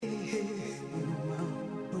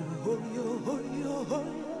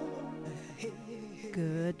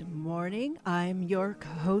morning. I'm your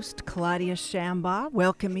host, Claudia Shambaugh,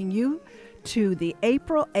 welcoming you to the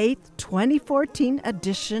April 8th, 2014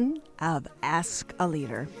 edition of Ask a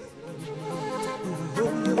Leader.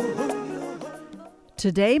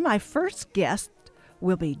 Today, my first guest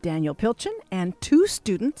will be Daniel Pilchman and two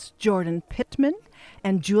students, Jordan Pittman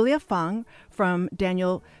and Julia Fong, from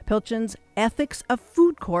Daniel Pilchman's Ethics of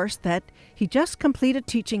Food course that he just completed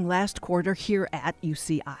teaching last quarter here at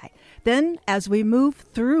UCI. Then, as we move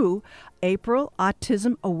through April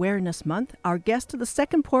Autism Awareness Month, our guest of the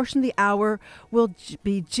second portion of the hour will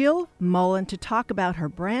be Jill Mullin to talk about her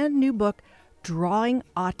brand new book, Drawing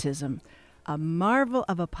Autism, a marvel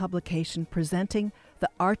of a publication presenting the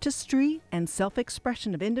artistry and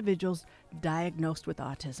self-expression of individuals diagnosed with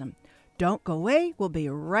autism. Don't go away. We'll be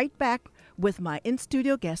right back with my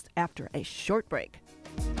in-studio guest after a short break.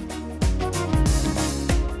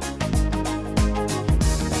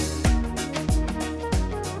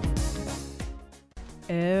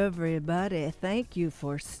 Everybody, thank you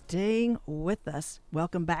for staying with us.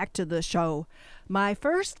 Welcome back to the show. My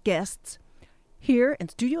first guests here in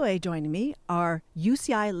Studio A joining me are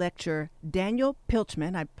UCI lecturer Daniel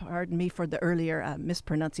Pilchman, pardon me for the earlier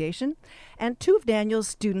mispronunciation, and two of Daniel's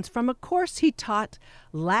students from a course he taught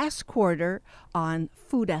last quarter on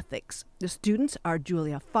food ethics. The students are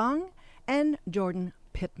Julia Fong and Jordan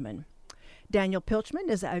Pittman. Daniel Pilchman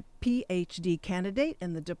is a PhD candidate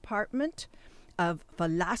in the Department of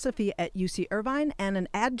Philosophy at UC Irvine and an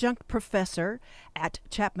adjunct professor at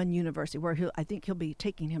Chapman University, where I think he'll be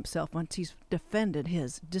taking himself once he's defended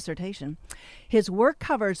his dissertation. His work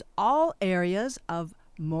covers all areas of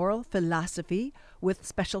moral philosophy with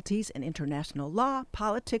specialties in international law,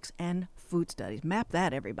 politics, and food studies. Map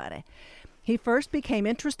that, everybody. He first became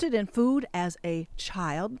interested in food as a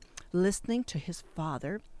child, listening to his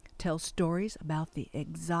father tell stories about the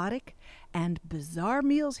exotic and bizarre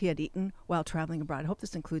meals he had eaten while traveling abroad. I hope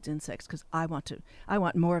this includes insects because I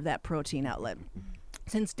want more of that protein outlet.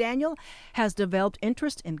 Since Daniel has developed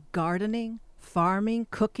interest in gardening, farming,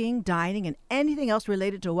 cooking, dining, and anything else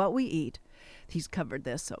related to what we eat, he's covered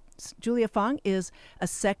this. So Julia Fong is a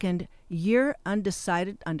second-year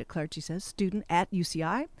undeclared, she says, student at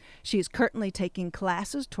UCI. She is currently taking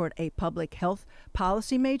classes toward a public health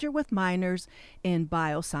policy major with minors in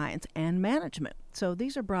bioscience and management. So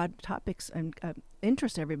these are broad topics and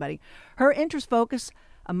interest everybody. Her interests focus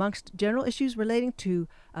amongst general issues relating to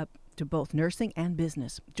both nursing and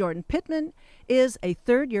business. Jordan Pittman is a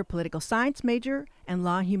third-year political science major and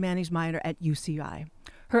law and humanities minor at UCI.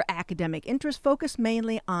 Her academic interests focus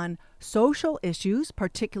mainly on social issues,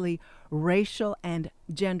 particularly racial and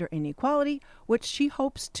gender inequality, which she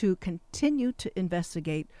hopes to continue to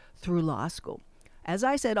investigate through law school. As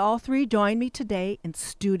I said, all three join me today in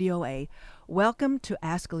Studio A. Welcome to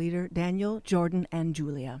Ask a Leader, Daniel, Jordan, and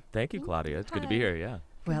Julia. Thank you, Claudia. It's good to be here, yeah.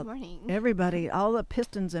 Well, good morning. Everybody, all the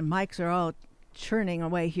pistons and mics are all churning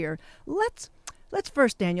away here. Let's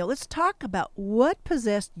first, Daniel, let's talk about what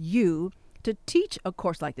possessed you to teach a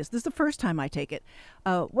course like this. This is the first time I take it.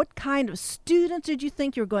 What kind of students did you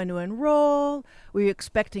think you were going to enroll? Were you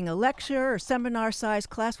expecting a lecture or seminar-sized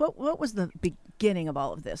class? What was the beginning of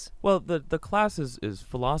all of this? Well, the class is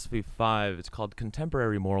Philosophy 5. It's called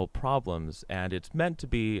Contemporary Moral Problems, and it's meant to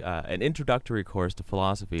be an introductory course to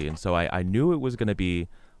philosophy. And so I knew it was going to be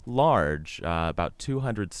large, about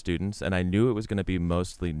 200 students, and I knew it was going to be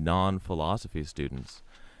mostly non-philosophy students.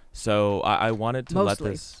 So I wanted to let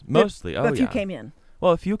this... Mostly, but if you came in.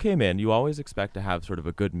 Well, if you came in, you always expect to have sort of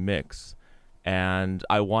a good mix. And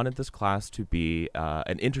I wanted this class to be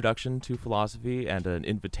an introduction to philosophy and an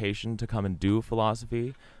invitation to come and do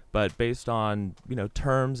philosophy, but based on,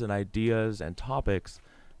 terms and ideas and topics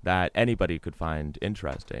that anybody could find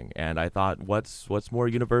interesting. And I thought, what's more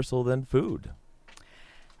universal than food?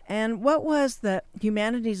 And what was the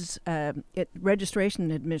humanities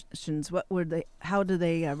registration admissions? How do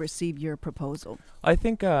they receive your proposal? I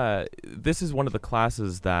think this is one of the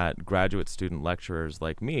classes that graduate student lecturers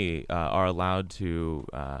like me are allowed to,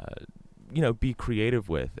 be creative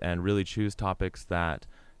with and really choose topics that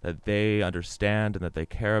they understand and that they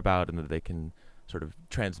care about and that they can sort of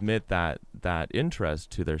transmit that interest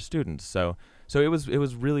to their students. So it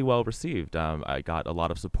was really well received. I got a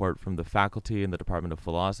lot of support from the faculty in the Department of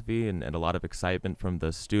Philosophy and a lot of excitement from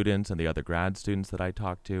the students and the other grad students that I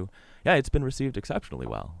talked to. Yeah, it's been received exceptionally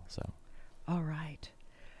well. So, all right.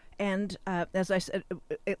 And as I said,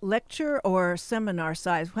 lecture or seminar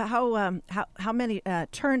size, how many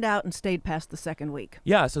turned out and stayed past the second week?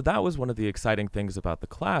 Yeah, so that was one of the exciting things about the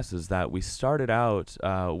class is that we started out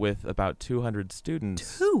with about 200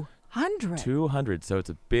 students. 200? 200, so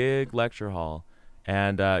it's a big lecture hall.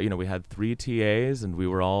 And, we had 3 TAs, and we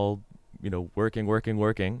were all,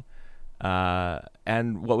 working.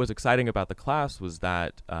 And what was exciting about the class was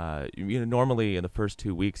that, normally in the first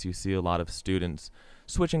 2 weeks, you see a lot of students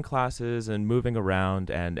switching classes and moving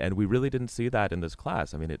around, and we really didn't see that in this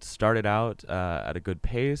class. I mean, it started out at a good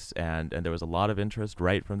pace, and there was a lot of interest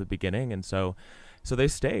right from the beginning, and so they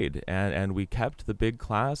stayed, and we kept the big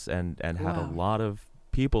class and had a lot of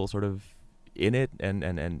people sort of in it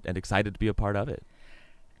and excited to be a part of it.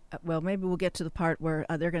 Well, maybe we'll get to the part where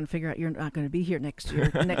they're going to figure out you're not going to be here next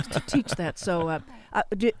year to teach that. So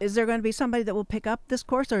is there going to be somebody that will pick up this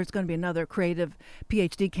course, or it's going to be another creative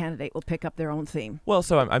PhD candidate will pick up their own theme? Well,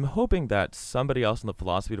 so I'm hoping that somebody else in the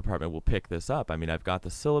philosophy department will pick this up. I mean, I've got the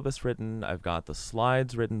syllabus written. I've got the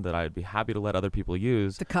slides written that I'd be happy to let other people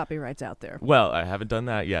use. The copyright's out there. Well, I haven't done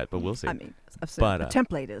that yet, but we'll see. I mean, the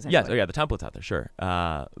template is. Anyway. Yes, the template's out there, sure.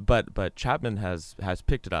 But Chapman has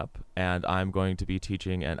picked it up, and I'm going to be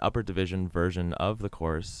teaching an upper division version of the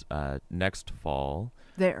course next fall.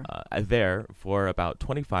 There for about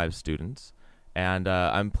 25 students, and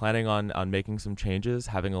I'm planning on making some changes,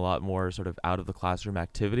 having a lot more sort of out of the classroom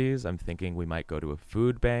activities. I'm thinking we might go to a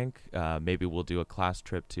food bank. Maybe we'll do a class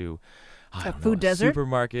trip to a food desert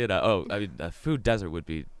supermarket. A food desert would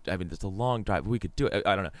be. I mean, it's a long drive. We could do it.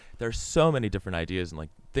 I don't know. There's so many different ideas and like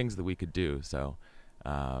things that we could do. So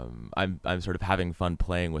I'm sort of having fun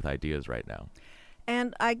playing with ideas right now.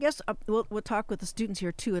 And I guess we'll talk with the students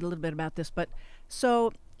here too a little bit about this. But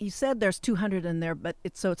so you said there's 200 in there, but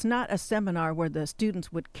it's not a seminar where the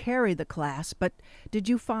students would carry the class. But did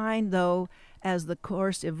you find, though, as the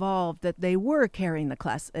course evolved, that they were carrying the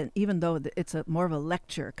class, and even though it's more of a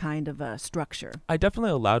lecture kind of a structure? I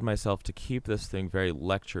definitely allowed myself to keep this thing very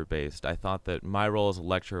lecture-based. I thought that my role as a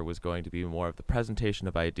lecturer was going to be more of the presentation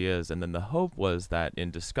of ideas, and then the hope was that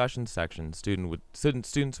in discussion sections,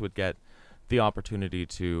 students would get the opportunity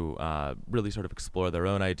to really sort of explore their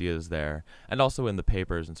own ideas there, and also in the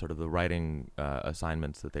papers and sort of the writing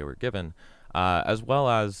assignments that they were given, as well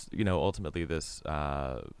as ultimately this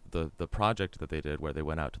the project that they did where they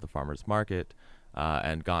went out to the farmers market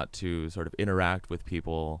and got to sort of interact with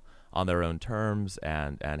people on their own terms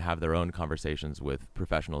and have their own conversations with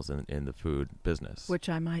professionals in the food business. Which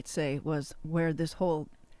I might say was where this whole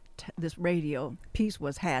this radio piece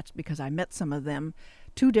was hatched, because I met some of them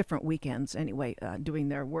 2 different weekends anyway, doing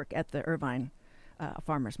their work at the Irvine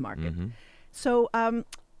Farmers Market. Mm-hmm. So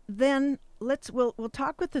then we'll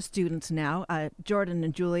talk with the students now, Jordan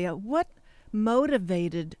and Julia. What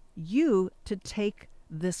motivated you to take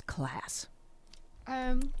this class?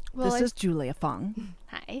 This is Julia Fong.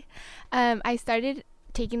 Hi. I started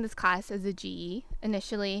taking this class as a GE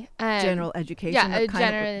initially. General education, yeah,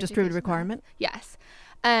 kind of a distributed requirement? Yes.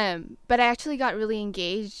 But I actually got really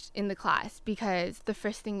engaged in the class because the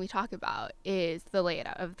first thing we talk about is the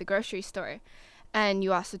layout of the grocery store. And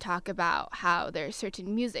you also talk about how there's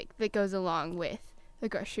certain music that goes along with the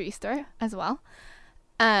grocery store as well.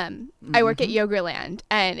 I work at Yogurtland,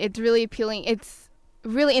 and it's really appealing. It's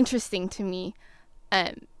really interesting to me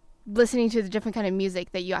listening to the different kind of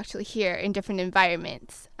music that you actually hear in different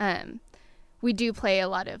environments. We do play a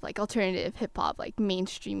lot of like alternative hip hop, like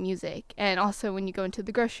mainstream music. And also when you go into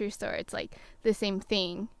the grocery store, it's like the same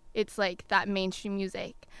thing. It's like that mainstream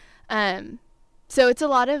music. So it's a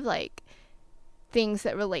lot of like things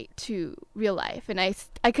that relate to real life. And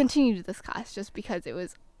I continued this class just because it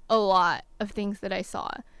was a lot of things that I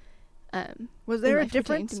saw. Was there a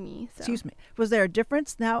difference? To me, so. Excuse me. Was there a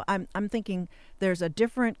difference? Now I'm thinking there's a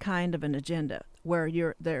different kind of an agenda where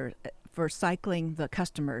you're there for cycling the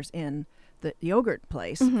customers in the yogurt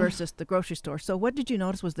place versus the grocery store. So what did you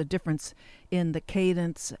notice was the difference in the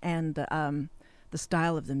cadence and the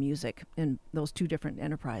style of the music in those 2 different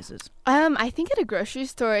enterprises? I think at a grocery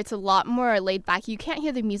store, it's a lot more laid back. You can't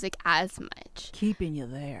hear the music as much. Keeping you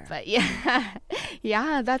there. But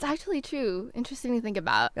yeah, that's actually true. Interesting to think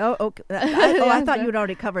about. Oh, okay. I thought you had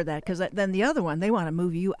already covered that, because then the other one, they want to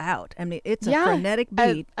move you out. I mean, it's a frenetic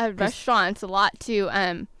beat. At restaurants, a lot too.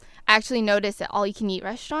 I actually noticed at all-you-can-eat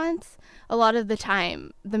restaurants, a lot of the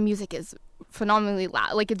time, the music is phenomenally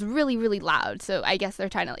loud. Like, it's really, really loud. So I guess they're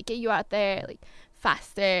trying to, like, get you out there, like,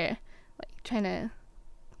 faster, like, trying to,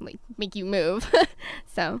 like, make you move.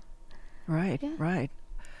 So. Right.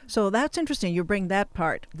 So that's interesting. You bring that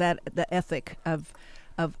part, the ethic of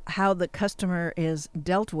how the customer is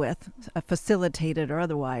dealt with, facilitated or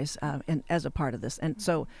otherwise, and as a part of this. And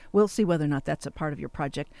so we'll see whether or not that's a part of your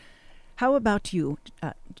project. How about you,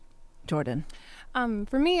 Jordan?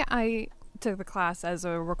 For me, I took the class as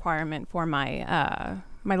a requirement for my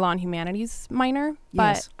my law and humanities minor,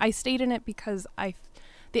 but Yes. I stayed in it because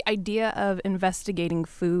the idea of investigating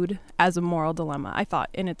food as a moral dilemma, I thought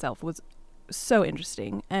in itself was so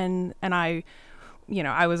interesting. And I,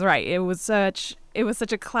 I was right. It was such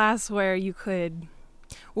a class where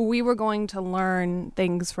we were going to learn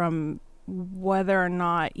things from whether or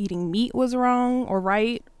not eating meat was wrong or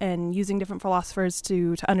right, and using different philosophers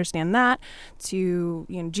to understand that, to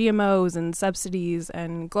GMOs and subsidies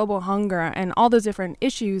and global hunger and all those different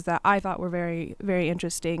issues that I thought were very, very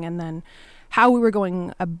interesting. And then how we were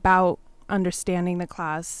going about understanding the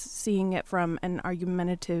class, seeing it from an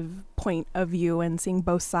argumentative point of view and seeing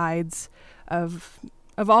both sides of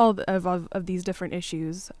all of these different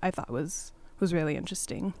issues, I thought was really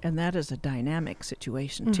interesting. And that is a dynamic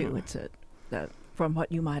situation too. It's from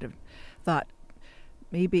what you might have thought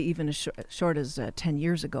maybe even as short as 10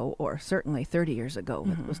 years ago, or certainly 30 years ago,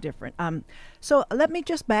 it was different. So let me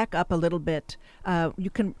just back up a little bit. You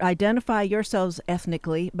can identify yourselves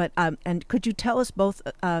ethnically, but and could you tell us both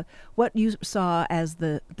what you saw as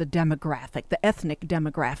the demographic, the ethnic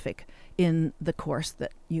demographic in the course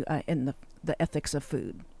that you in the ethics of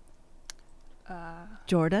food?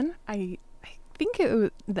 Jordan? I think it was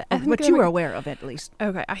the what you were aware of, at least.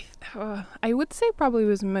 Okay, I would say probably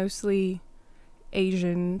was mostly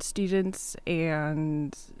Asian students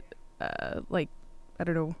and white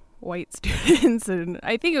students, and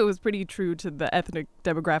I think it was pretty true to the ethnic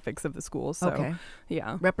demographics of the school. So, okay,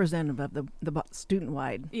 yeah, representative of the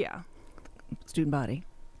student-wide student body.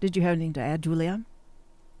 Did you have anything to add, Julia?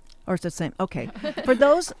 Or it's the same? Okay. For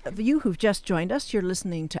those of you who've just joined us, you're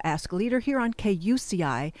listening to Ask a Leader here on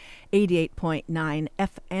KUCI 88.9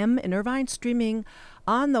 FM in Irvine, streaming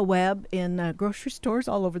on the web in grocery stores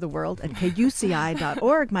all over the world at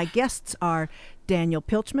kuci.org. My guests are Daniel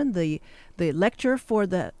Pilchman, the lecturer for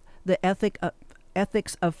the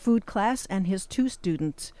Ethics of Food class, and his two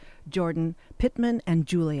students, Jordan Pittman and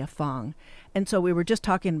Julia Fong. And so we were just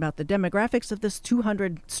talking about the demographics of this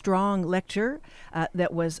 200-strong lecture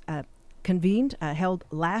that was convened, held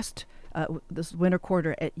last this winter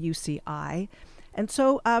quarter at UCI. And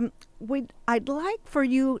so I'd like for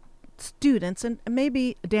you students, and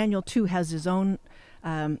maybe Daniel too has his own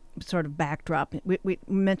sort of backdrop. We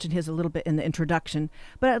mentioned his a little bit in the introduction,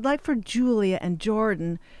 but I'd like for Julia and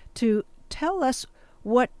Jordan to tell us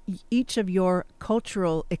what each of your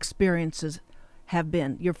cultural experiences have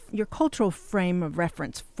been, your cultural frame of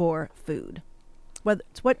reference for food, whether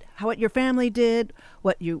it's what your family did,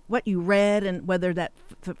 what you read, and whether that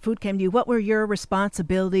food came to you. What were your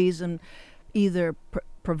responsibilities in either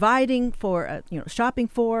providing for, shopping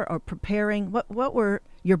for, or preparing? What were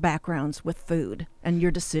your backgrounds with food and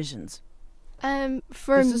your decisions? This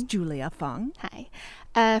is Julia Fong.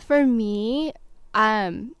 Hi. For me,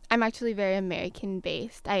 I'm actually very American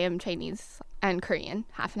based. I am Chinese and Korean,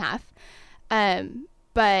 half and half.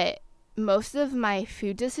 But most of my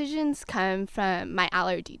food decisions come from my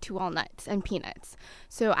allergy to walnuts and peanuts.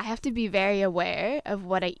 So I have to be very aware of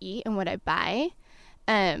what I eat and what I buy.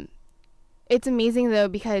 It's amazing though,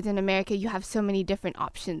 because in America you have so many different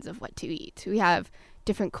options of what to eat. We have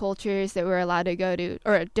different cultures that we're allowed to go to,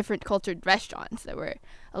 or different cultured restaurants that we're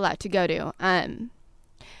allowed to go to.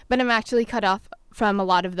 But I'm actually cut off from a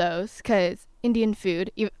lot of those because Indian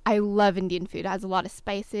food, I love Indian food. It has a lot of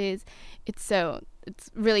spices. It's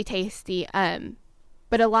really tasty.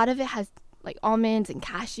 But a lot of it has like almonds and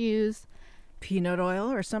cashews. Peanut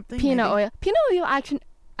oil or something? Peanut oil. Peanut oil, actually,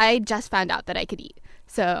 I just found out that I could eat.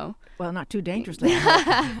 So. Well, not too dangerously. Oh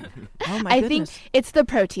my goodness. I think it's the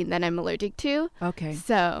protein that I'm allergic to. Okay.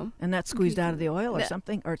 So. And that's squeezed out of the oil or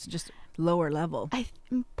something? Or it's just lower level?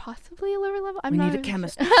 Possibly a lower level. We need a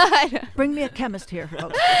chemist. Bring me a chemist here,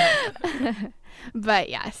 folks. But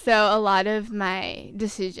yeah, so a lot of my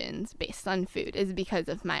decisions based on food is because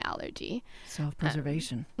of my allergy.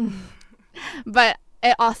 Self-preservation. But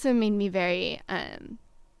it also made me very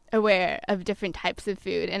aware of different types of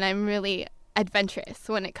food, and I'm really adventurous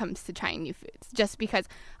when it comes to trying new foods, just because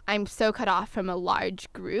I'm so cut off from a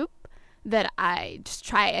large group that I just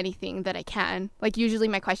try anything that I can. Like usually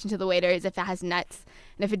my question to the waiter is if it has nuts,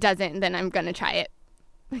 and if it doesn't, then I'm going to try it.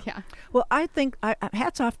 Yeah. Well, I think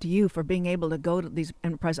hats off to you for being able to go to these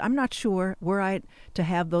enterprises. I'm not sure were I to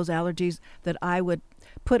have those allergies that I would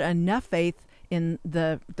put enough faith in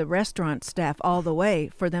the restaurant staff all the way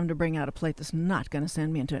for them to bring out a plate that's not going to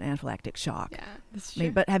send me into an anaphylactic shock. Yeah, that's true.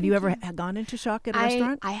 But have you ever gone into shock at a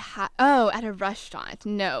restaurant? At a restaurant,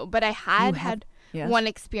 no. But I had one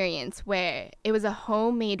experience where it was a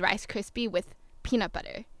homemade Rice Krispie with peanut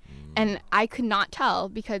butter. And I could not tell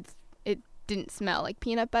because it didn't smell like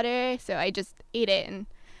peanut butter, so I just ate it. And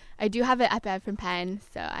I do have an epinephrine pen,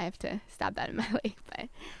 so I have to stab that in my leg. But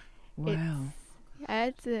wow.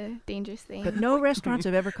 It's a dangerous thing. But no restaurants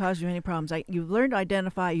have ever caused you any problems. You've learned to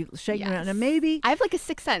identify, you've shaken around, and maybe... I have like a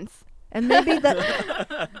sixth sense. And maybe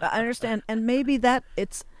that... I understand. And maybe that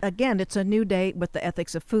it's a new day with the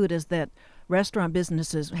ethics of food, is that restaurant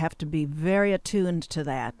businesses have to be very attuned to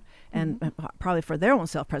that. And probably for their own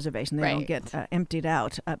self-preservation, they don't get emptied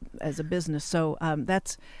out as a business. So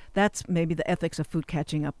that's maybe the ethics of food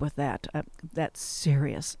catching up with that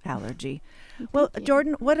serious allergy. Well,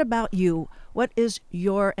 Jordan, what about you? What is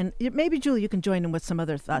your, and maybe Julie, you can join in with some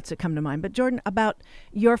other thoughts that come to mind. But Jordan, about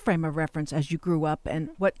your frame of reference as you grew up and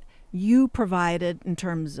what you provided in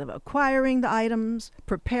terms of acquiring the items,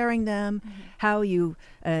 preparing them, how you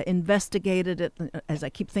investigated it, as I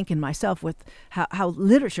keep thinking myself, with how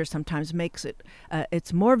literature sometimes makes it,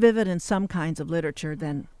 it's more vivid in some kinds of literature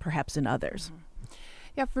than perhaps in others.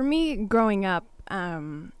 Yeah, for me, growing up, I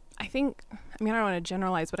don't want to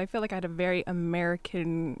generalize, but I feel like I had a very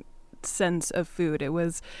American sense of food. It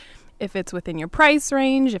was, if it's within your price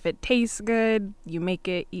range, if it tastes good, you make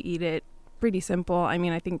it, you eat it. Pretty simple. I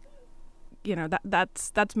mean, I think,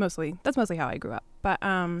 that's mostly how I grew up. But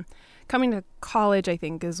coming to college, I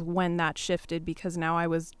think, is when that shifted, because now I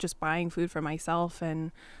was just buying food for myself,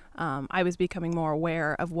 and I was becoming more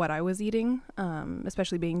aware of what I was eating,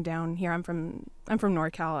 especially being down here. I'm from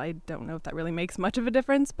NorCal. I don't know if that really makes much of a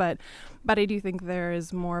difference, but I do think there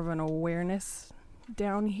is more of an awareness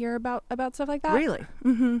down here about stuff like that. Really?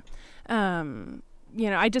 Mm-hmm.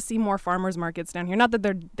 I just see more farmers markets down here. Not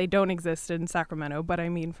that they don't exist in Sacramento, but I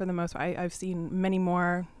mean, for the most part, I've seen many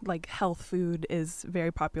more. Like, health food is very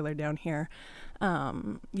popular down here.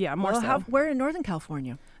 More so. Where in Northern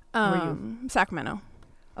California were you? Sacramento.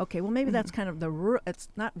 Okay, well, maybe that's kind of the rural. It's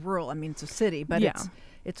not rural. I mean, it's a city, but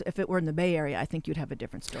it's if it were in the Bay Area, I think you'd have a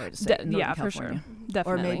different story to say. In Northern California. For sure,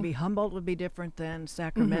 definitely. Or maybe Humboldt would be different than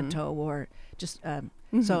Sacramento, or just.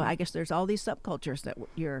 So I guess there's all these subcultures that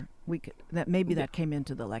that came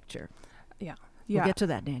into the lecture. Yeah. We'll get to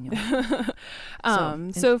that, Daniel.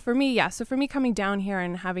 So for me coming down here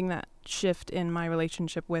and having that shift in my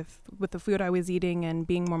relationship with the food I was eating and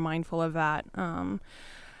being more mindful of that,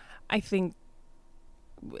 I think,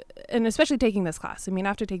 and especially taking this class. I mean,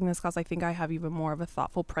 after taking this class, I think I have even more of a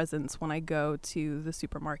thoughtful presence when I go to the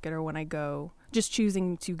supermarket, or when I go, just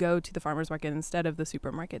choosing to go to the farmer's market instead of the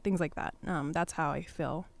supermarket, things like that. That's how I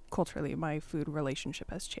feel culturally my food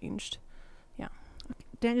relationship has changed. Yeah.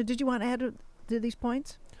 Daniel, did you want to add to these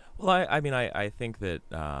points? Well, I think that,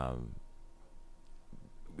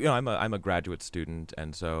 I'm a graduate student,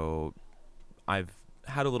 and so I've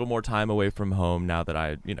had a little more time away from home now that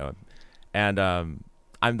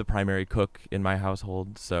I'm the primary cook in my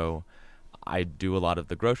household, so I do a lot of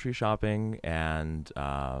the grocery shopping, and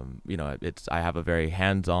I have a very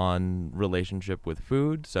hands-on relationship with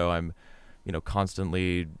food, so I'm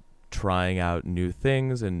constantly trying out new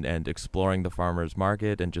things and exploring the farmers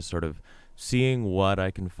market and just sort of seeing what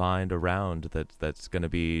I can find around that's going to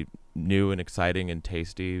be new and exciting and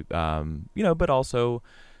tasty, but also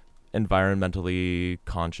environmentally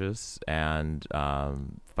conscious and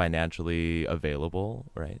financially available,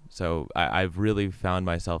 right? So I've really found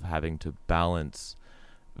myself having to balance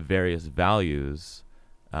various values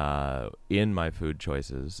in my food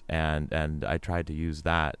choices, and I tried to use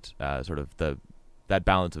that that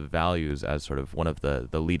balance of values as sort of one of the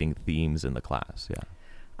leading themes in the class. Yeah.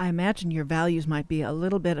 I imagine your values might be a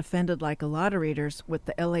little bit offended, like a lot of readers, with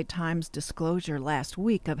the LA Times disclosure last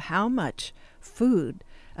week of how much food,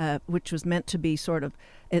 which was meant to be sort of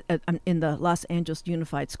in the Los Angeles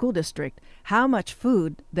Unified School District, how much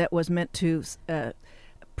food that was meant to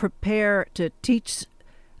prepare to teach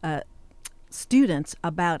students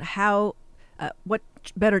about how what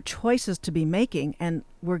better choices to be making, and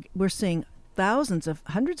we're seeing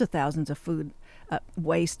hundreds of thousands of food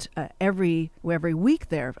waste every week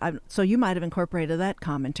there. So you might have incorporated that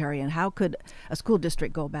commentary, and how could a school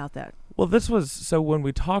district go about that? Well, so when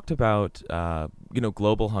we talked about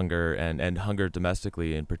global hunger and hunger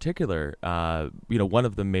domestically in particular, one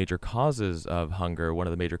of the major causes of hunger, one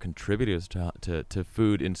of the major contributors to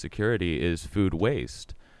food insecurity is food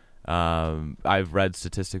waste. I've read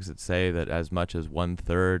statistics that say that as much as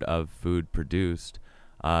 1/3 of food produced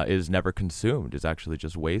is never consumed, is actually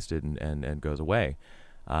just wasted and goes away.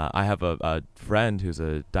 I have a friend who's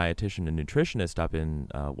a dietitian and nutritionist up in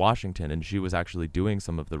Washington, and she was actually doing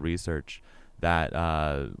some of the research that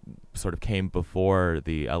sort of came before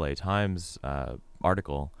the LA Times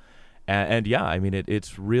article. And yeah, I mean,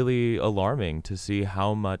 it's really alarming to see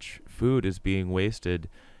how much food is being wasted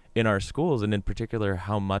in our schools, and in particular,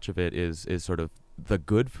 how much of it is sort of the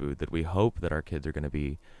good food that we hope that our kids are going to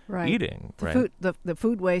be eating. The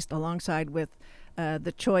food waste alongside with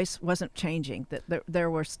the choice wasn't changing. That there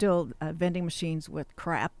were still vending machines with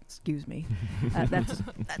crap. Excuse me, that's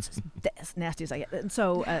as nasty as I get. And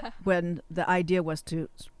so when the idea was to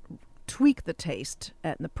tweak the taste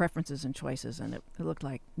and the preferences and choices, and it looked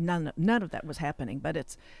like none of that was happening. But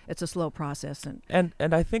it's a slow process, and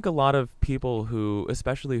I think a lot of people who,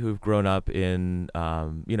 especially who've grown up in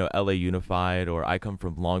LA Unified, or I come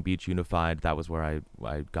from Long Beach Unified. That was where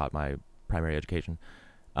I got my primary education,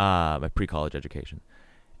 my pre-college education.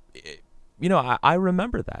 I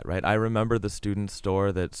remember that, right? I remember the student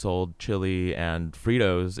store that sold chili and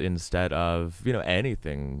Fritos instead of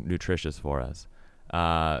anything nutritious for us.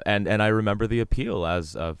 And I remember the appeal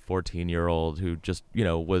as a 14-year-old who just,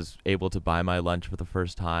 was able to buy my lunch for the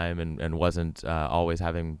first time and wasn't always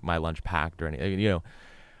having my lunch packed or anything.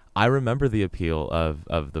 I remember the appeal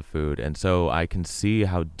of the food. And so I can see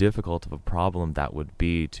how difficult of a problem that would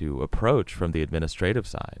be to approach from the administrative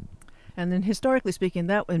side. And then historically speaking,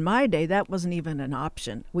 that in my day, that wasn't even an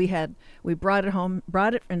option. We brought it home,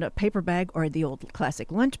 brought it in a paper bag or the old classic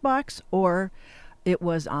lunchbox, or it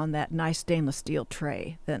was on that nice stainless steel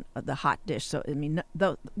tray, then the hot dish. So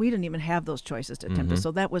we didn't even have those choices to tempt us.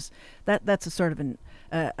 So that's a sort of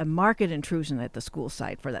a market intrusion at the school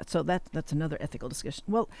site for that. So that's another ethical discussion.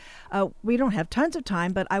 Well, we don't have tons of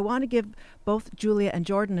time, but I want to give both Julia and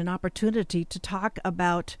Jordan an opportunity to talk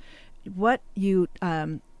about what you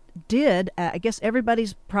did. I guess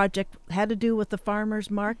everybody's project had to do with the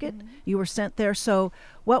farmers market. You were sent there. So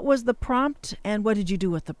what was the prompt, and what did you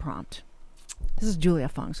do with the prompt? This is Julia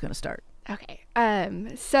Fong's going to start. Okay.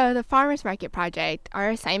 So the farmers market project, our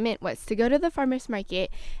assignment was to go to the farmers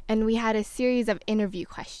market, and we had a series of interview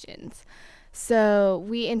questions. So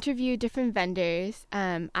we interviewed different vendors,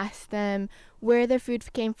 asked them where their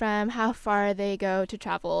food came from, how far they go to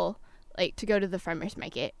travel, to go to the farmers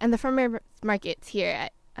market. And the farmers market's here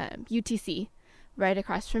at UTC, right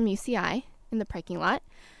across from UCI in the parking lot.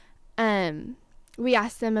 We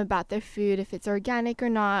asked them about their food, if it's organic or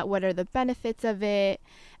not, what are the benefits of it,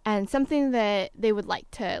 and something that they would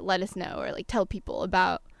like to let us know or tell people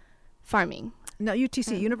about farming. Now,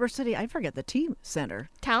 UTC, University, I forget the T Center.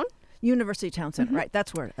 Town? University Town Center, right.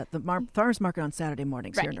 That's where, at the farmers market on Saturday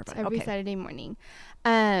mornings here in Irvine. Every Saturday morning.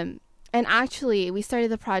 And actually, we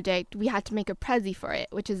started the project, we had to make a Prezi for it,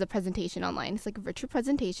 which is a presentation online. It's like a virtual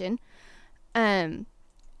presentation. And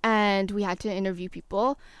we had to interview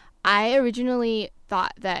people. I originally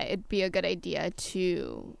thought that it'd be a good idea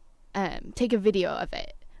to take a video of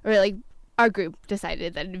it. Or our group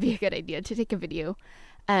decided that it'd be a good idea to take a video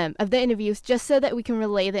of the interviews just so that we can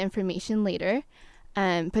relay the information later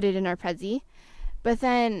and put it in our Prezi. But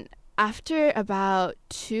then after about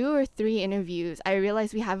 2 or 3 interviews, I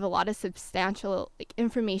realized we have a lot of substantial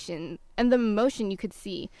information, and the emotion you could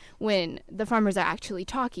see when the farmers are actually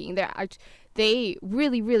talking. They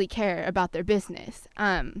really, really care about their business.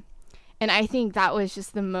 And I think that was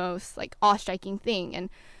just the most awe-striking thing.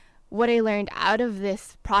 And what I learned out of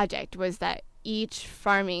this project was that each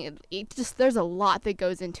farming, there's a lot that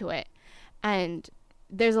goes into it. And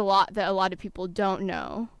there's a lot that a lot of people don't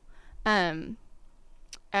know. And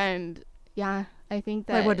yeah, I think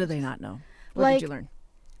that... what do they not know? What did you learn?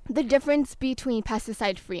 The difference between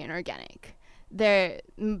pesticide-free and organic. The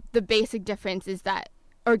basic difference is that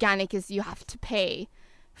organic is you have to pay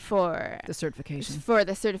for the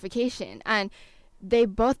certification, and they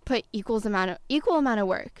both put equal amount of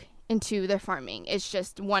work into their farming. It's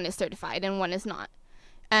just one is certified and one is not.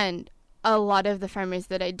 And a lot of the farmers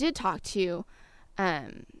that I did talk to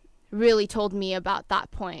really told me about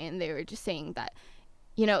that point, and they were just saying that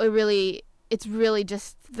it's really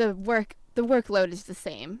just the workload is the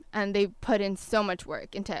same, and they put in so much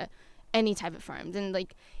work into any type of farms, and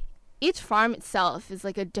each farm itself is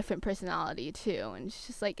a different personality too, and it's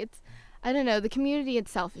just I don't know, the community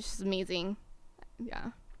itself is just amazing.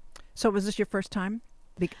 Yeah. So was this your first time,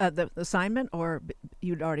 the assignment, or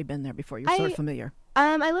you'd already been there before? You're sort of familiar.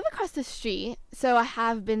 I live across the street, so I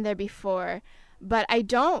have been there before, but I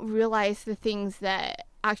don't realize the things that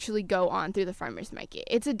actually go on through the farmers market.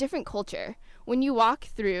 It's a different culture. When you walk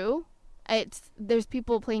through, there's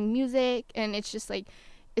people playing music, and it's just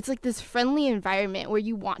it's this friendly environment where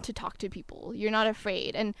you want to talk to people. You're not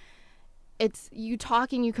afraid. And you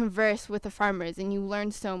talk and you converse with the farmers, and you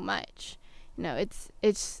learn so much.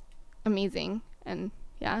 It's amazing. And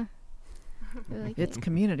yeah. It's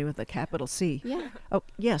community with a capital C. Yeah. Oh,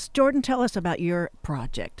 yes. Jordan, tell us about your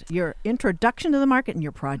project, your introduction to the market, and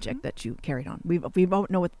your project that you carried on. We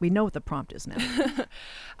know what the prompt is now.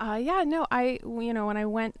 When I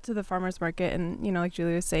went to the farmers market, and like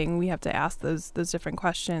Julia was saying, we have to ask those different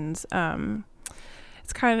questions. It's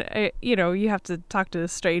it's kind of, you have to talk to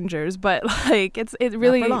strangers, but like it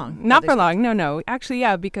really not for long. No, actually,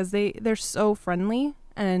 yeah, because they're so friendly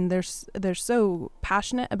and they're so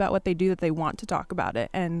passionate about what they do that they want to talk about it,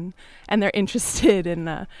 and they're interested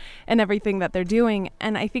in everything that they're doing.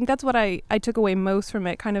 And I think that's what I took away most from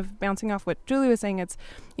it, kind of bouncing off what Julie was saying. It's,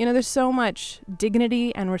 there's so much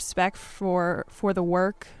dignity and respect for the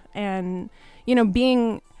work, and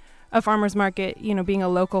being a farmer's market, being a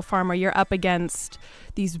local farmer, you're up against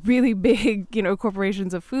these really big,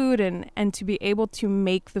 corporations of food, and to be able to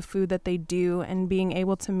make the food that they do and being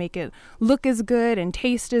able to make it look as good and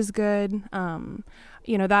taste as good,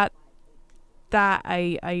 that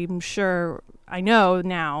I'm sure, I know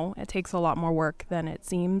now it takes a lot more work than it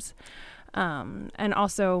seems. And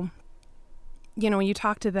also, when you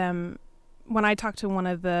talk to them, when I talked to one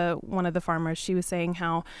of the farmers, she was saying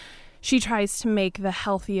how she tries to make the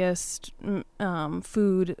healthiest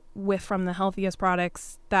food from the healthiest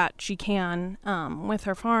products that she can with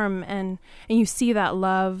her farm, and you see that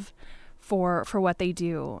love for what they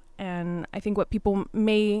do. And I think what people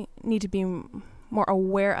may need to be more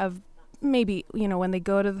aware of, maybe when they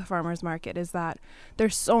go to the farmers market, is that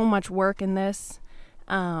there's so much work in this,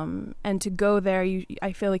 and to go there,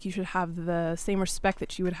 I feel like you should have the same respect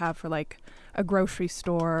that you would have for like a grocery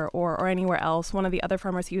store or anywhere else. One of the other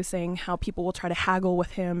farmers, he was saying how people will try to haggle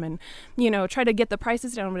with him and try to get the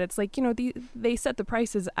prices down, but it's like they set the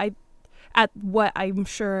prices at what I'm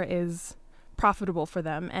sure is profitable for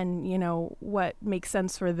them, and what makes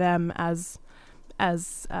sense for them as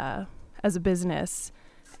a business.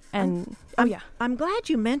 And I'm glad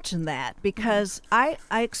you mentioned that, because I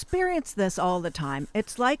experience this all the time.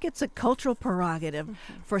 It's like it's a cultural prerogative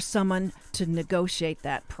for someone to negotiate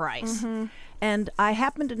that price. And I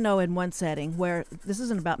happen to know in one setting where this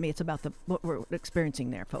isn't about me, it's about what we're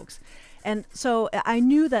experiencing there, folks. And so I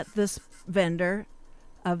knew that this vendor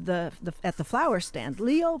of at the flower stand,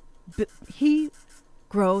 Leo, he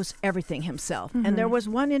grows everything himself. And there was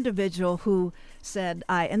one individual who said,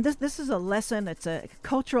 and this is a lesson, it's a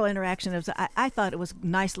cultural interaction. I thought it was a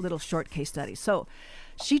nice little short case study. So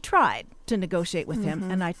she tried to negotiate with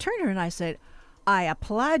him, and I turned to her and I said, I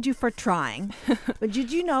applaud you for trying, but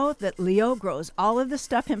did you know that Leo grows all of this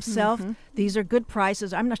stuff himself? These are good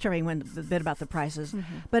prices. I'm not sure he went a bit about the prices,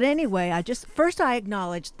 but anyway, I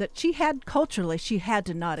acknowledged that culturally she had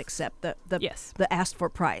to not accept the asked for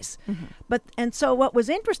price. And so what was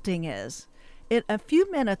interesting is, in a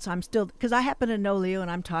few minutes, I'm still, because I happen to know Leo and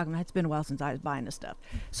I'm talking, it's been a while since I was buying this stuff.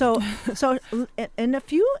 So in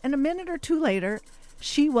a minute or two later,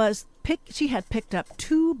 she had picked up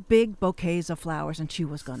 2 big bouquets of flowers and she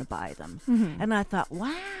was going to buy them. And I thought,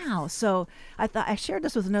 wow. So I shared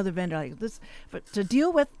this with another vendor, like this, to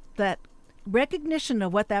deal with that recognition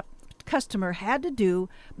of what that customer had to do,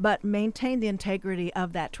 but maintain the integrity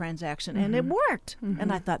of that transaction. And it worked.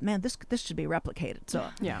 And I thought, man, this should be replicated.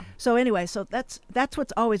 So anyway, so that's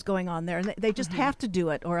what's always going on there. And they just have to do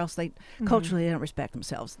it, or else they culturally don't respect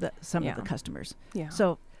themselves, some of the customers.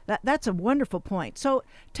 So that's a wonderful point. So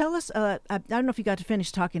tell us, I don't know if you got to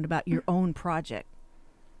finish talking about your own project.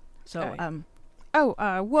 So,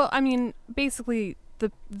 well, I mean, basically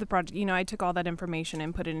the project, I took all that information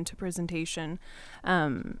and put it into presentation,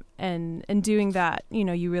 and doing that,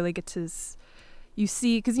 you really get to, you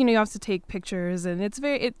see, because, you have to take pictures, and it's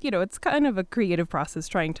it's kind of a creative process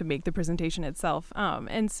trying to make the presentation itself.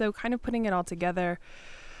 And so kind of putting it all together,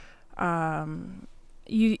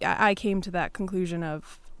 I came to that conclusion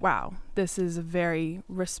of, wow, this is a very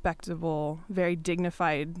respectable, very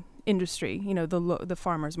dignified industry, the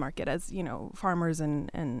farmers market, as farmers and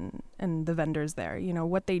the vendors there,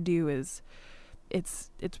 what they do is it's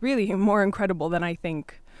really more incredible than I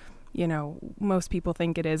think most people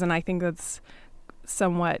think it is. And I think that's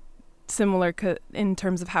somewhat similar in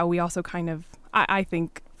terms of how we also kind of, I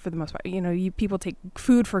think for the most part, people take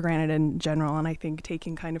food for granted in general, and I think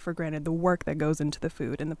taking kind of for granted the work that goes into the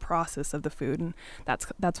food and the process of the food, and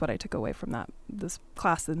that's what I took away from this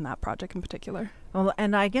class and that project in particular. Well,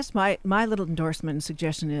 and I guess my little endorsement and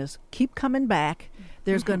suggestion is keep coming back.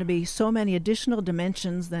 There's going to be so many additional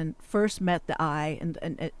dimensions than first met the eye,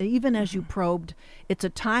 and even as you probed, it's a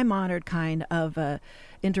time-honored kind of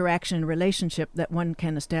interaction and relationship that one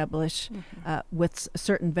can establish with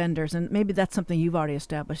certain vendors. And maybe that's something you've already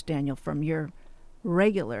established, Daniel, from your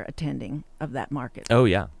regular attending of that market. Oh,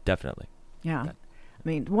 yeah, definitely. Yeah. I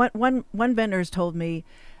mean, one vendor has told me,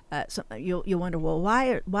 you'll wonder, well,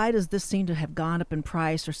 why does this seem to have gone up in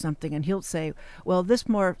price or something? And he'll say, well, this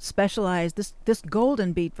more specialized, this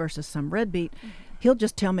golden beet versus some red beet, he'll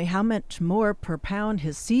just tell me how much more per pound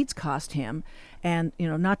his seeds cost him, and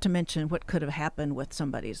not to mention what could have happened with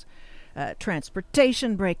somebody's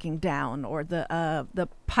transportation breaking down, or the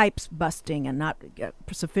pipes busting and not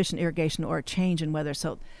sufficient irrigation, or a change in weather.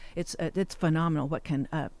 So it's phenomenal what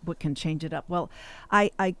can change it up. Well,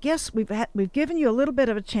 I guess we've given you a little bit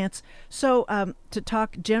of a chance. So to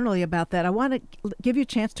talk generally about that, I want to give you a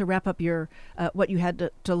chance to wrap up your what you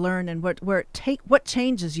had to learn and what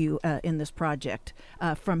changes you in this project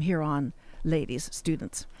from here on, ladies,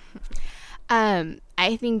 students.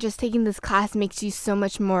 I think just taking this class makes you so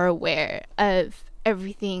much more aware of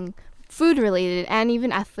everything food related and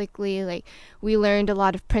even ethically. Like, we learned a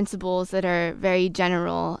lot of principles that are very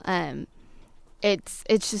general. It's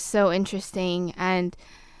just so interesting, and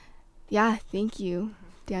yeah, thank you,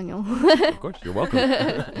 Daniel. Of course, you're welcome.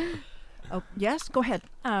 Oh, yes, go ahead.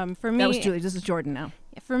 For me, that was Julie. This is Jordan now.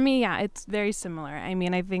 For me, yeah, it's very similar. I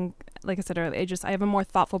mean, I think, like I said earlier, I have a more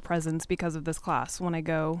thoughtful presence because of this class when I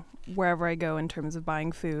go wherever I go in terms of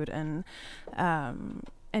buying food and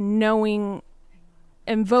knowing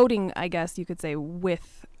and voting, I guess you could say,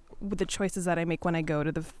 with the choices that I make when I go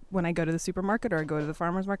to the supermarket, or I go to the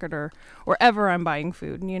farmers market, or wherever I'm buying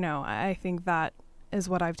food. You know, I think that is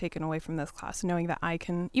what I've taken away from this class, knowing that I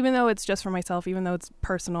can, even though it's just for myself, even though it's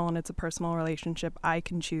personal and it's a personal relationship, I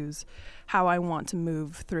can choose how I want to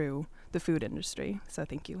move through the food industry. So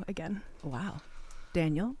thank you again. Wow.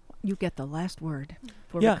 Daniel, you get the last word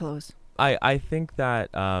before we close. I think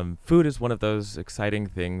that food is one of those exciting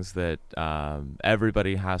things that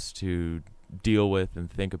everybody has to deal with and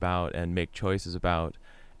think about and make choices about.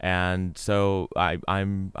 And so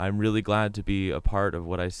I'm really glad to be a part of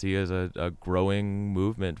what I see as a growing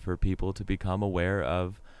movement for people to become aware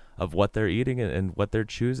of what they're eating and what they're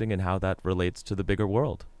choosing and how that relates to the bigger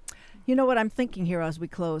world. You know what I'm thinking here as we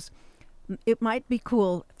close? It might be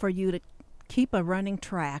cool for you to keep a running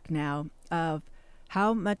track now of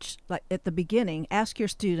how much, like at the beginning, ask your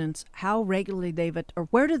students how regularly or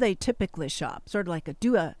where do they typically shop? Sort of like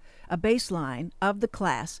do a baseline of the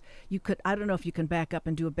class. You could, I don't know if you can back up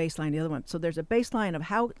and do a baseline of the other one. So there's a baseline of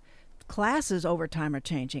how classes over time are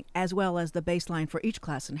changing, as well as the baseline for each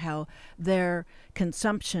class and how their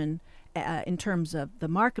consumption in terms of the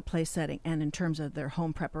marketplace setting and in terms of their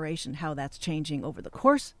home preparation, how that's changing over the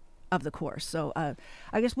course of the course. So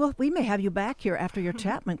I guess we may have you back here after your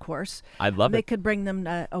Chapman course. I'd love it. They could bring them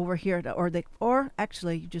over here, or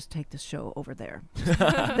actually you just take this show over there.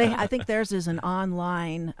 I think theirs is an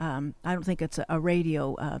online. I don't think it's a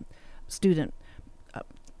radio student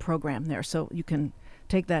program there, so you can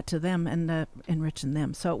take that to them and enriching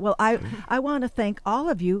them. So, well, I want to thank all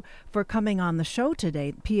of you for coming on the show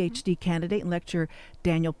today. PhD candidate and lecturer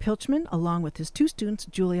Daniel Pilchman, along with his two students,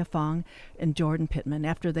 Julia Fong and Jordan Pittman,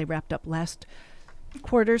 after they wrapped up last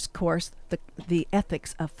quarter's course, the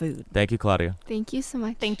ethics of food. Thank you, Claudia. Thank you so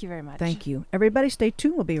much. Thank you very much. Thank you. Everybody stay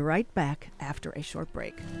tuned. We'll be right back after a short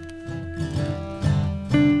break.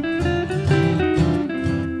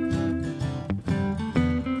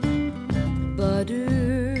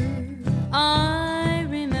 Butter, I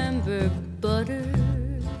remember butter.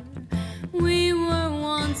 We were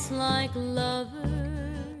once like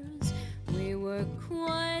lovers. We were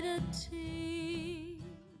quite a team.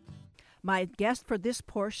 My guest for this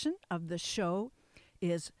portion of the show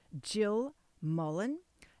is Jill Mullin,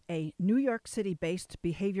 a New York City-based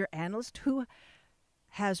behavior analyst who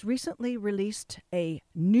has recently released a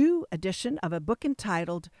new edition of a book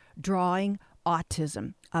entitled Drawing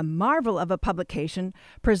Autism, a marvel of a publication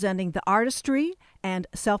presenting the artistry and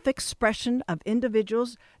self-expression of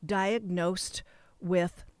individuals diagnosed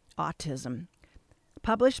with autism.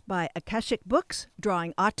 Published by Akashic Books,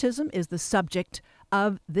 Drawing Autism is the subject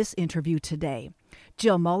of this interview today.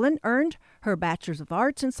 Jill Mullin earned her Bachelor's of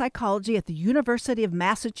Arts in Psychology at the University of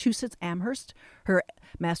Massachusetts Amherst, her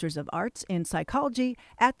Master's of Arts in Psychology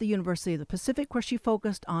at the University of the Pacific, where she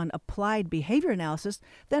focused on applied behavior analysis,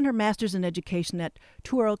 then her Master's in Education at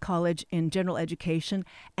Touro College in General Education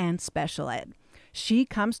and Special Ed. She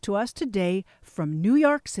comes to us today from New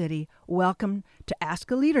York City. Welcome to Ask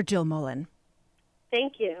a Leader, Jill Mullin.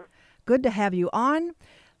 Thank you. Good to have you on.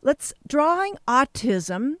 Drawing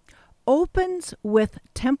Autism opens with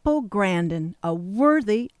Temple Grandin, a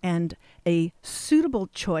worthy and a suitable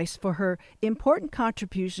choice for her important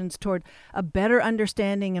contributions toward a better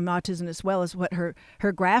understanding of autism, as well as what her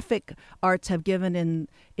graphic arts have given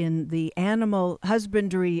in the animal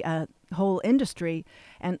husbandry whole industry.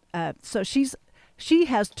 And so she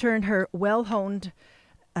has turned her well-honed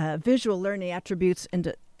visual learning attributes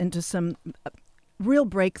into some real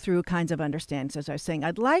breakthrough kinds of understandings, as I was saying.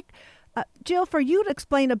 I'd like, Jill, for you to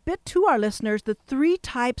explain a bit to our listeners the three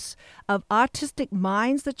types of autistic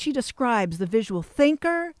minds that she describes: the visual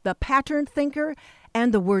thinker, the pattern thinker,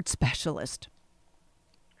 and the word specialist.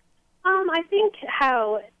 I think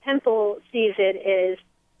how Temple sees it is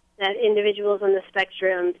that individuals on the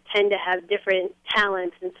spectrum tend to have different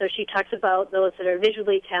talents, and so she talks about those that are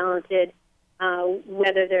visually talented,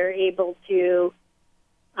 whether they're able to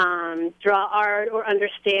draw art or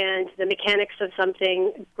understand the mechanics of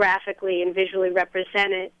something graphically and visually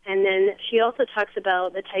represent it. And then she also talks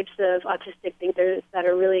about the types of autistic thinkers that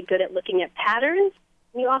are really good at looking at patterns.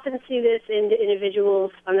 You often see this in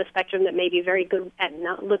individuals on the spectrum that may be very good at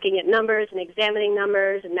looking at numbers and examining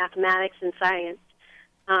numbers and mathematics and science.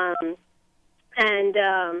 What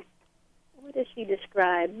does she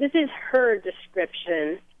describe? This is her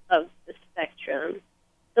description of the spectrum.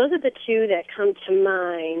 Those are the two that come to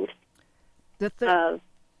mind.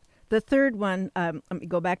 The third one, let me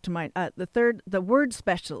go back to mine. The word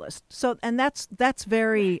specialist. So, and that's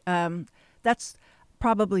very, that's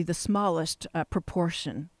probably the smallest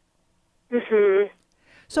proportion. Mm-hmm.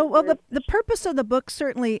 So, well, the purpose of the book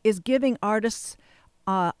certainly is giving artists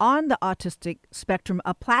on the autistic spectrum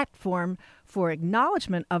a platform for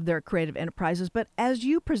acknowledgement of their creative enterprises. But as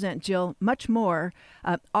you present, Jill, much more,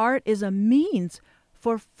 art is a means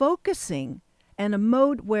for focusing and a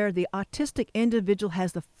mode where the autistic individual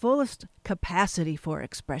has the fullest capacity for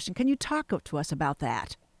expression. Can you talk to us about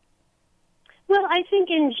that? Well, I think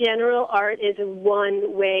in general, art is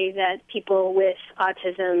one way that people with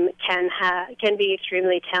autism can be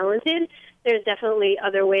extremely talented. There's definitely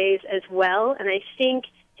other ways as well, and I think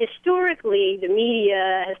historically the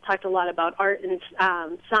media has talked a lot about art and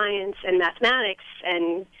science and mathematics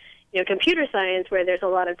and computer science, where there's a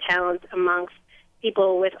lot of talent amongst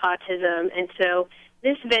people with autism. And so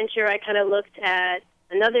this venture, I kind of looked at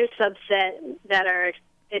another subset that are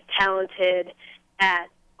talented at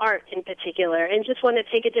art in particular, and just want to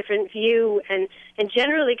take a different view and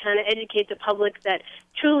generally kind of educate the public that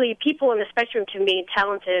truly people on the spectrum can be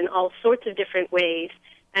talented in all sorts of different ways.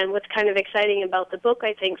 And what's kind of exciting about the book,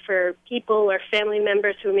 I think, for people or family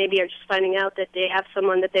members who maybe are just finding out that they have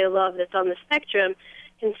someone that they love that's on the spectrum,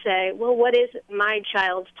 can say, well, what is my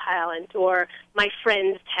child's talent or my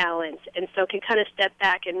friend's talent? And so can kind of step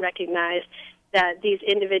back and recognize that these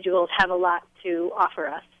individuals have a lot to offer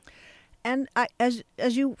us. And as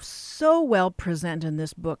you so well present in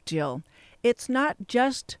this book, Jill, it's not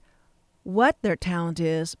just what their talent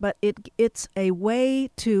is, but it's a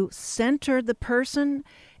way to center the person.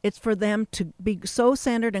 It's for them to be so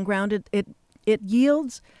centered and grounded. It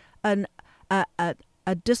yields a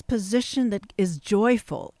disposition that is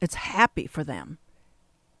joyful. It's happy for them.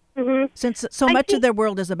 Mm-hmm. Since so much of their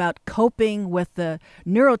world is about coping with the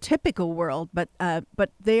neurotypical world, but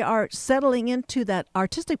they are settling into that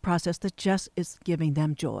artistic process that just is giving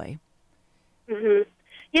them joy. Mm-hmm.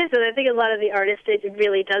 Yes, and I think a lot of the artists, it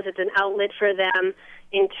really does. It's an outlet for them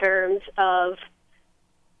in terms of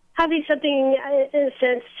having something, in a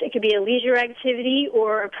sense, it could be a leisure activity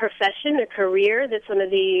or a profession, a career that some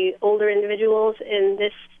of the older individuals in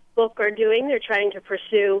this book are doing. They're trying to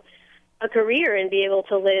pursue a career and be able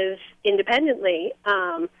to live independently.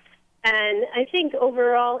 And I think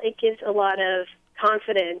overall it gives a lot of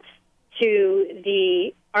confidence to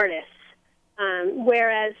the artists,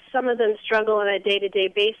 whereas some of them struggle on a day-to-day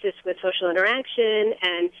basis with social interaction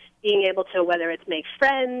and being able to, whether it's make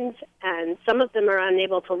friends, and some of them are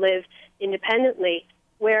unable to live independently,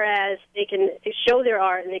 whereas they can show their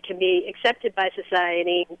art and it can be accepted by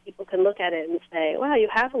society, and people can look at it and say, wow, you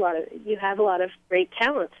have a lot of great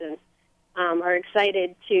talents, and are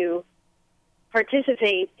excited to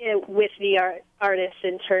participate with the artists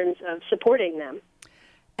in terms of supporting them.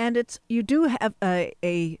 And you do have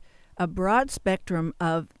a broad spectrum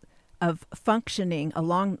of functioning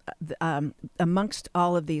along amongst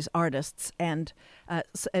all of these artists, and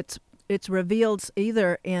it's revealed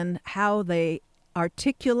either in how they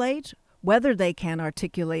articulate, whether they can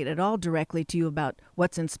articulate at all directly to you about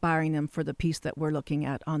what's inspiring them for the piece that we're looking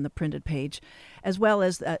at on the printed page, as well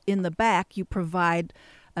as in the back you provide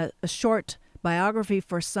a short biography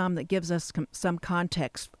for some that gives us some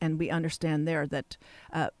context, and we understand there that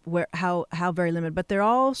how very limited, but they're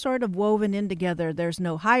all sort of woven in together. There's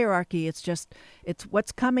no hierarchy. It's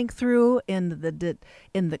what's coming through in the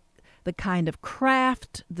kind of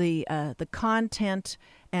craft, the content,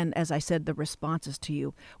 and as I said, the responses to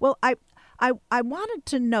you. Well, I wanted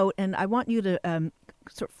to note, and I want you to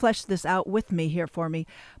sort of flesh this out with me here for me.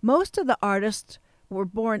 Most of the artists were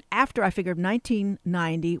born after, I figured,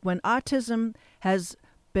 1990, when autism has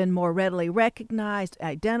been more readily recognized,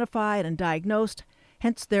 identified, and diagnosed.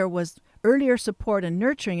 Hence, there was earlier support and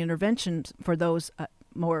nurturing interventions for those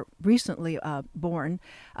more recently born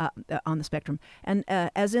on the spectrum. And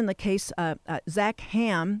as in the case, Zach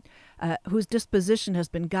Hamm whose disposition has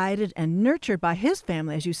been guided and nurtured by his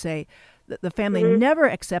family, as you say. The family never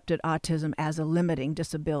accepted autism as a limiting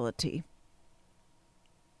disability.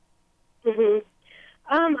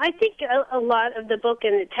 I think a lot of the book,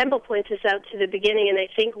 and Temple points this out to the beginning, and I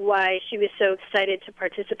think why she was so excited to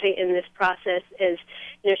participate in this process is,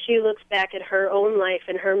 she looks back at her own life,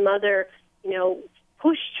 and her mother,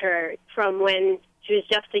 pushed her from when she was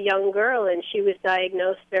just a young girl, and she was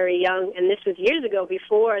diagnosed very young, and this was years ago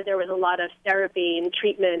before there was a lot of therapy and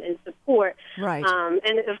treatment and support. Right.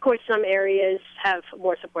 And, of course, some areas have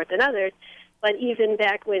more support than others, but even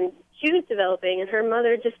back when she was developing, and her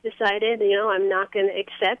mother just decided, I'm not going to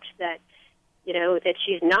accept that, that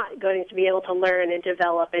she's not going to be able to learn and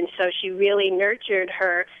develop. And so she really nurtured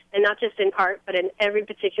her, and not just in art, but in every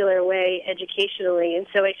particular way educationally. And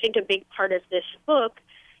so I think a big part of this book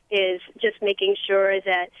is just making sure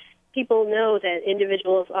that people know that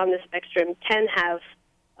individuals on the spectrum can have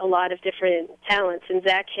a lot of different talents. And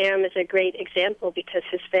Zach Hamm is a great example because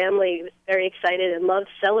his family was very excited and loved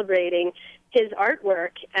celebrating his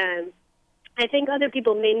artwork. And I think other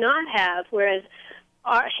people may not have, whereas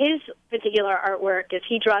his particular artwork is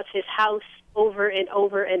he draws his house over and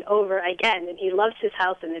over and over again, and he loves his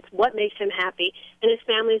house, and it's what makes him happy. And his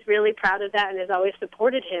family's really proud of that and has always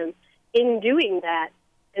supported him in doing that.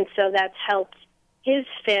 And so that's helped his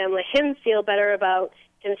family, him feel better about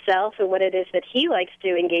himself and what it is that he likes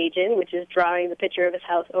to engage in, which is drawing the picture of his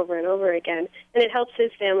house over and over again. And it helps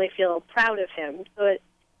his family feel proud of him. So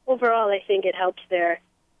overall, I think it helps their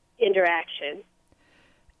interaction.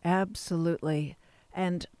 Absolutely.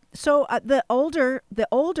 And so the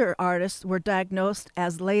older artists were diagnosed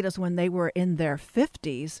as late as when they were in their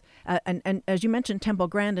 50s. And as you mentioned, Temple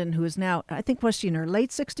Grandin, who is now, I think, was she in her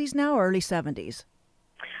late 60s now or early 70s?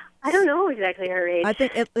 I don't know exactly her age. I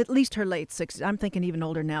think at least her late 60s. I'm thinking even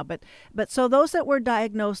older now. But so those that were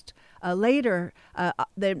diagnosed later,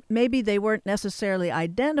 maybe they weren't necessarily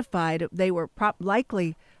identified. They were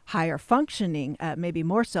likely higher functioning, maybe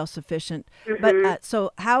more self-sufficient. But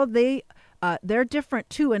so how they're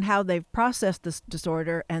different too in how they've processed this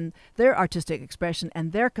disorder and their artistic expression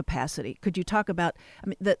and their capacity. Could you talk about?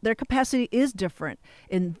 Their capacity is different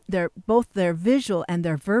in both their visual and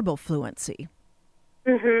their verbal fluency.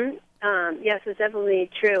 Yes, it's definitely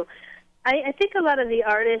true. I think a lot of the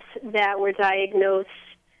artists that were diagnosed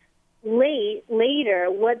later,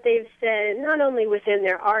 what they've said, not only within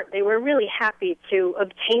their art, they were really happy to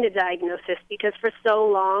obtain a diagnosis because for so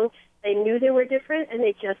long they knew they were different and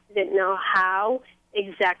they just didn't know how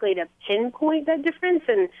exactly to pinpoint that difference.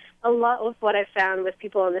 And a lot of what I've found with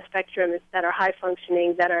people on the spectrum that are high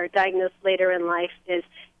functioning, that are diagnosed later in life, is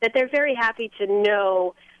that they're very happy to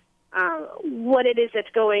know what it is that's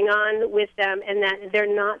going on with them, and that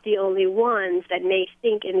they're not the only ones that may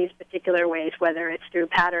think in these particular ways, whether it's through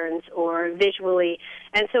patterns or visually.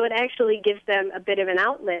 And so it actually gives them a bit of an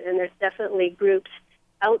outlet, and there's definitely groups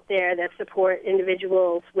out there that support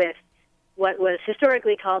individuals with what was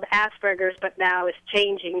historically called Asperger's, but now is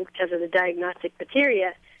changing because of the diagnostic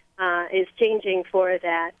criteria, is changing for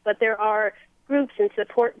that. But there are groups and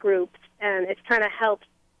support groups, and it's kind of helped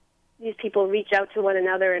these people reach out to one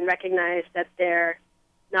another and recognize that they're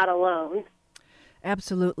not alone.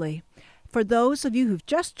 Absolutely. For those of you who've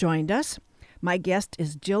just joined us, my guest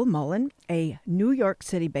is Jill Mullin, a New York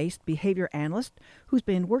City-based behavior analyst who's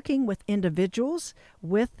been working with individuals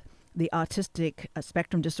with the autistic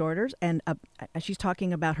spectrum disorders, and she's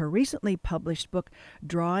talking about her recently published book,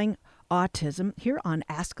 Drawing Autism, here on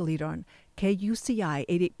Ask a Leader on KUCI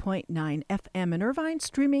 88.9 FM in Irvine,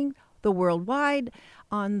 streaming the worldwide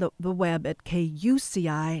on the web at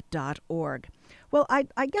kuci.org. Well,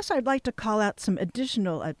 I guess I'd like to call out some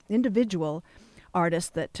additional individual artists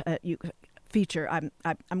that you feature. I'm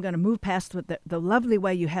going to move past the lovely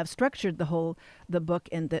way you have structured the book,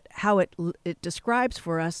 and that how it describes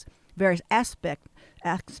for us various aspects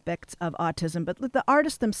of autism, but the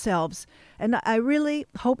artists themselves. And I really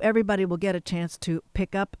hope everybody will get a chance to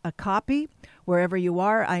pick up a copy wherever you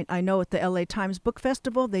are. I know at the LA Times Book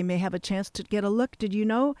Festival they may have a chance to get a look. Did you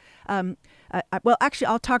know? Well, actually,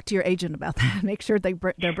 I'll talk to your agent about that. Make sure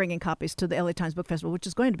they're bringing copies to the LA Times Book Festival, which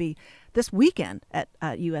is going to be this weekend at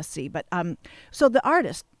USC. But so the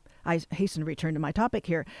artist, I hasten to return to my topic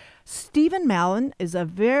here. Stephen Mullin is a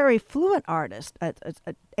very fluent artist,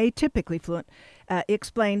 atypically fluent.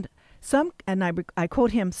 Explained and I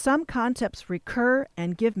quote him, "Some concepts recur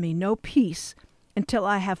and give me no peace until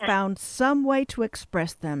I have found some way to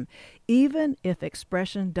express them, even if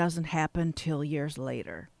expression doesn't happen till years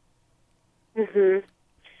later."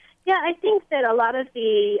 Yeah, I think that a lot of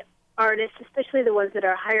the artists, especially the ones that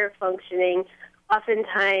are higher functioning,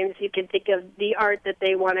 oftentimes you can think of the art that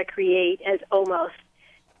they want to create as almost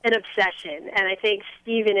an obsession. And I think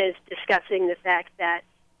Stephen is discussing the fact that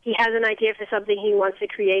he has an idea for something he wants to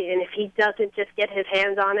create, and if he doesn't just get his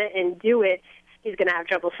hands on it and do it, he's going to have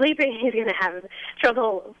trouble sleeping, he's going to have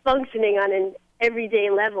trouble functioning on an everyday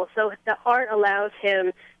level. So the art allows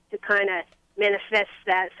him to kind of manifest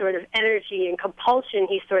that sort of energy and compulsion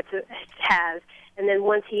he sort of has. And then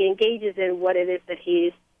once he engages in what it is that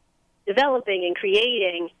he's developing and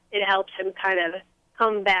creating, it helps him kind of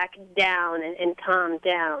come back down and calm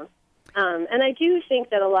down. And I do think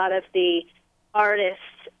that a lot of the artists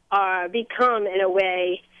become, in a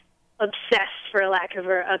way, obsessed, for lack of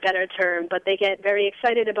a better term, but they get very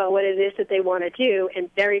excited about what it is that they want to do and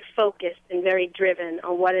very focused and very driven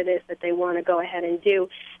on what it is that they want to go ahead and do.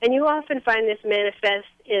 And you often find this manifest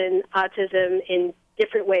in autism in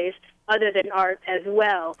different ways other than art as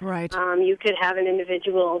well. Right. You could have an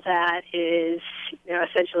individual that is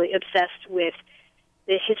essentially obsessed with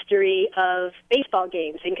the history of baseball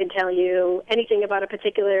games and can tell you anything about a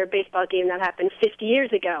particular baseball game that happened 50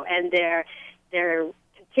 years ago, and they're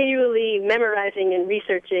continually memorizing and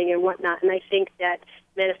researching and whatnot, and I think that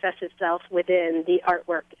manifests itself within the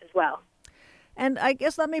artwork as well. And I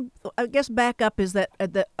guess back up is that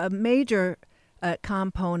a major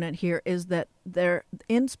component here is that they're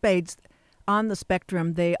in spades on the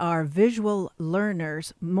spectrum. They are visual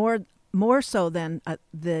learners more so than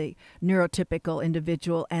the neurotypical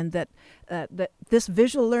individual, and that this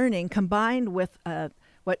visual learning combined with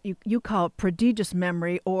what you call prodigious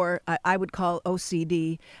memory, or I would call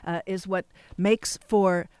OCD, is what makes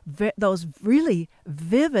for those really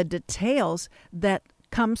vivid details that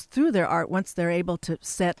comes through their art once they're able to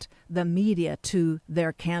set the media to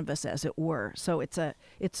their canvas, as it were. So it's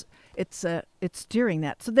steering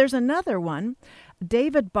that. So there's another one.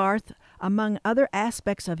 David Barth, among other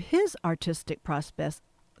aspects of his artistic process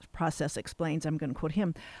explains, I'm going to quote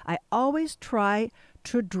him, "I always try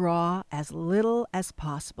to draw as little as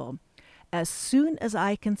possible. As soon as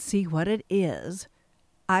I can see what it is,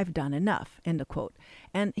 I've done enough," end of quote.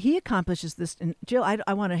 And he accomplishes this, and Jill,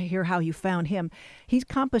 I want to hear how you found him. He's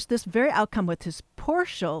accomplished this very outcome with his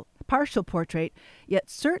partial portrait, yet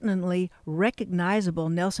certainly recognizable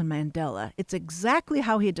Nelson Mandela. It's exactly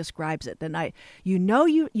how he describes it. And you know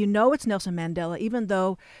it's Nelson Mandela, even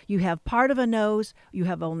though you have part of a nose, you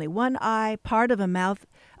have only one eye, part of a mouth,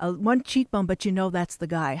 one cheekbone, but you know that's the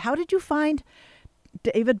guy. How did you find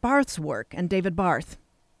David Barth's work and David Barth?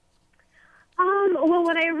 Well,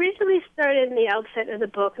 when I originally started in the outset of the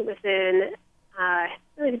book, it was in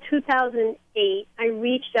 2008, I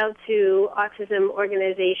reached out to autism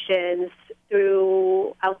organizations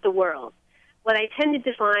throughout the world. What I tended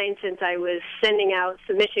to find, since I was sending out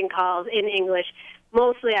submission calls in English,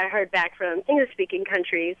 mostly I heard back from English-speaking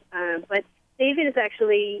countries, but David is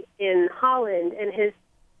actually in Holland, and his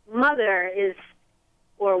mother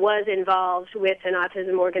was involved with an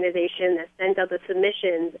autism organization that sent out the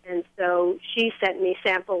submissions, and so she sent me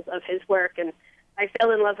samples of his work, and I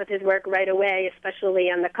fell in love with his work right away,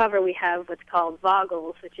 especially on the cover we have what's called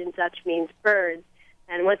vogels, which in Dutch means birds,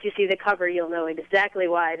 and once you see the cover, you'll know exactly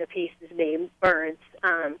why the piece is named Birds.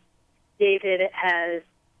 David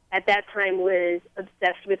at that time was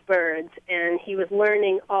obsessed with birds, and he was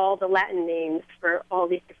learning all the Latin names for all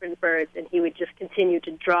these different birds, and he would just continue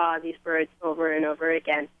to draw these birds over and over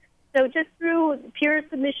again. So just through the pure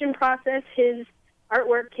submission process, his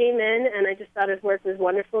artwork came in, and I just thought his work was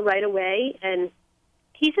wonderful right away. And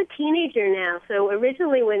he's a teenager now, so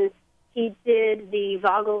originally when he did the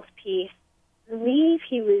Vogels piece, I believe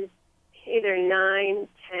he was either 9,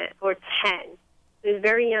 10, or 10. He was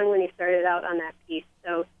very young when he started out on that piece,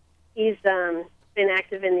 so he's been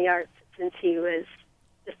active in the arts since he was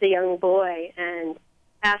just a young boy. And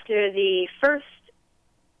after the first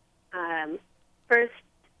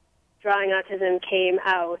Drawing Autism came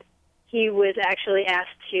out, he was actually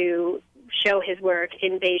asked to show his work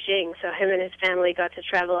in Beijing. So him and his family got to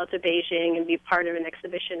travel out to Beijing and be part of an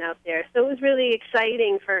exhibition out there. So it was really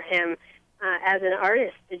exciting for him as an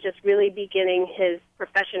artist to just really beginning his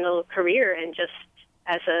professional career, and just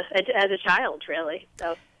as a child, really.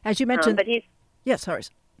 So. As you mentioned, but he's, yes, sorry.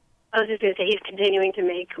 I was just going to say he's continuing to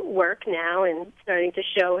make work now and starting to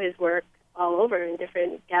show his work all over in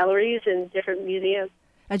different galleries and different museums.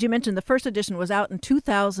 As you mentioned, the first edition was out in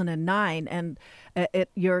 2009, and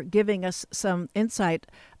you're giving us some insight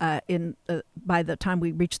by the time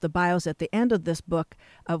we reach the bios at the end of this book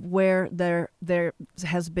of where there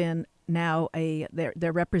has been now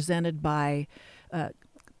they're represented by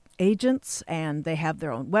agents, and they have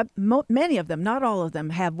their own many of them, not all of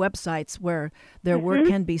them, have websites where their work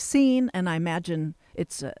can be seen, and I imagine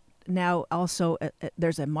it's now also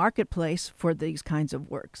there's a marketplace for these kinds of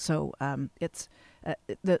work. So it's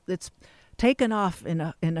taken off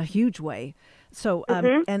in a huge way. So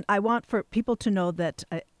and I want for people to know that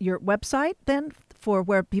your website then for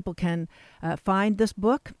where people can find this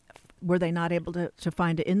book. Were they not able to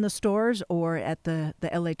find it in the stores or at the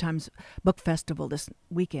LA Times Book Festival this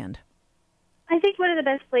weekend? I think one of the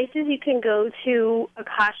best places you can go to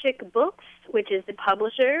Akashic Books, which is the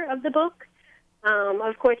publisher of the book.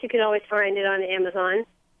 Of course, you can always find it on Amazon.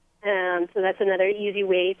 So that's another easy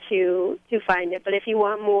way to find it. But if you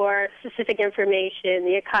want more specific information,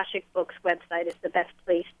 the Akashic Books website is the best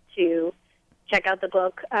place to check out the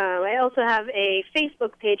book. I also have a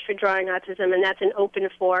Facebook page for Drawing Autism, and that's an open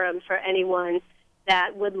forum for anyone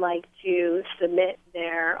that would like to submit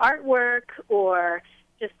their artwork or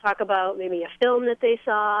just talk about maybe a film that they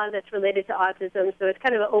saw that's related to autism. So it's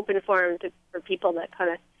kind of an open forum for people that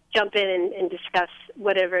kind of jump in and discuss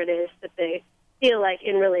whatever it is that they feel like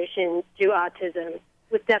in relation to autism,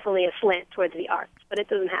 with definitely a slant towards the arts, but it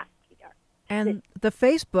doesn't have to be art. And the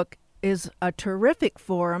Facebook is a terrific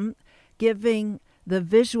forum giving the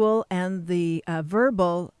visual and the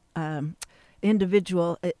verbal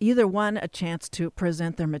individual, either one, a chance to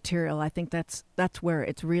present their material. I think that's where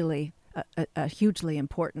it's really a hugely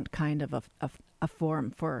important kind of a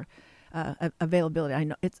forum for availability. I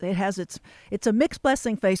know it's a mixed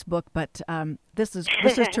blessing, Facebook, but this is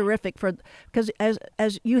terrific because as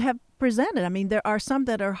you have presented. I mean, there are some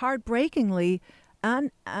that are heartbreakingly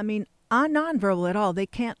nonverbal at all.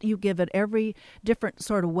 You give it every different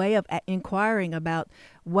sort of way of inquiring about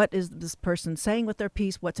what is this person saying with their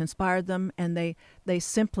piece, what's inspired them, and they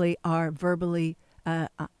simply are verbally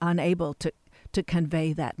unable to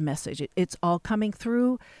convey that message. It's all coming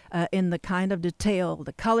through in the kind of detail,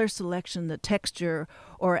 the color selection, the texture,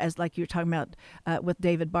 or as like you were talking about with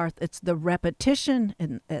David Barth, it's the repetition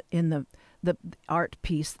in the art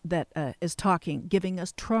piece that is giving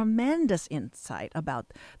us tremendous insight about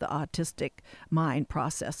the autistic mind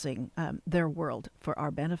processing their world for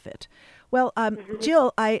our benefit. Well,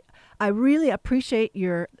 Jill, I really appreciate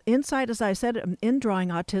your insight, as I said, in Drawing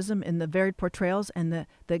Autism, in the varied portrayals and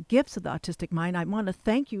the gifts of the autistic mind. I want to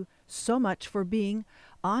thank you so much for being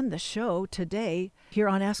on the show today here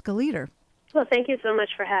on Ask a Leader. Well, thank you so much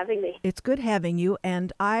for having me. It's good having you,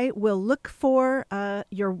 and I will look for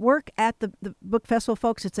your work at the book festival,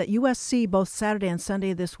 folks. It's at USC both Saturday and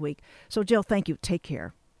Sunday this week. So, Jill, thank you. Take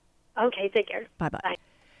care. Okay, take care. Bye-bye. Bye.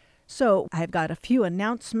 So I've got a few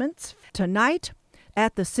announcements. Tonight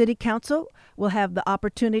at the City Council, we'll have the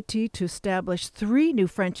opportunity to establish 3 new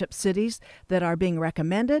friendship cities that are being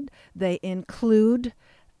recommended. They include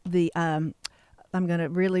the I'm going to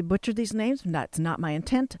really butcher these names. That's not my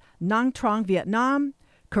intent. Nang Trong, Vietnam,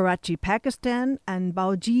 Karachi, Pakistan, and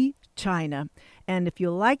Baoji, China. And if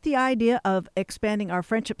you like the idea of expanding our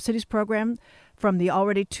Friendship Cities program from the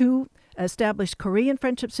already 2 established Korean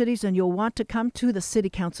Friendship Cities, and you'll want to come to the City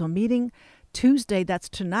Council meeting Tuesday, that's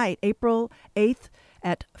tonight, April 8th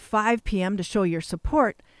at 5 p.m. to show your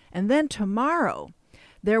support. And then tomorrow,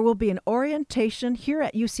 there will be an orientation here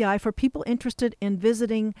at UCI for people interested in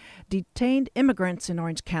visiting detained immigrants in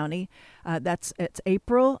Orange County. It's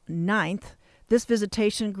April 9th. This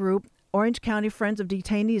visitation group, Orange County Friends of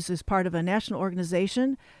Detainees, is part of a national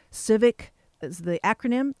organization. Civic is the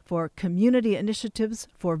acronym for Community Initiatives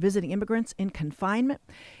for Visiting Immigrants in Confinement,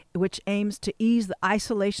 which aims to ease the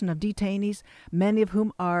isolation of detainees, many of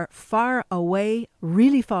whom are far away,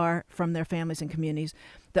 really far from their families and communities.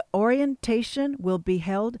 The orientation will be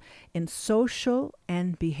held in Social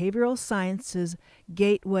and Behavioral Sciences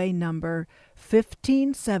Gateway number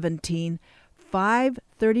 1517,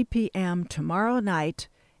 5:30 p.m. tomorrow night,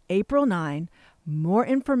 April 9. More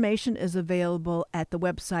information is available at the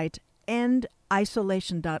website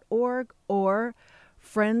endisolation.org or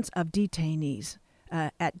Friends of Detainees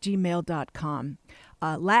at gmail.com.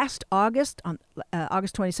 Last August, on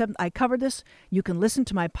August 27th, I covered this. You can listen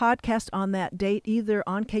to my podcast on that date, either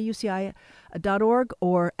on kuci.org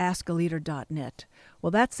or askaleader.net.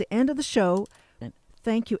 Well, that's the end of the show.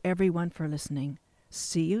 Thank you, everyone, for listening.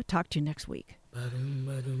 See you. Talk to you next week.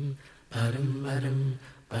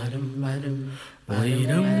 Way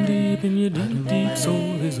down deep in your deep, deep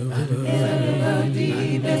soul is a river.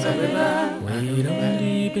 Deep is a river. Way down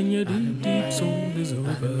deep in your deep, deep soul is a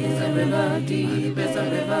river. Deep is a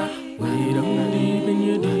river. Way down deep in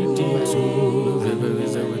your deep, deep soul, a river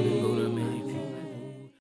is a river.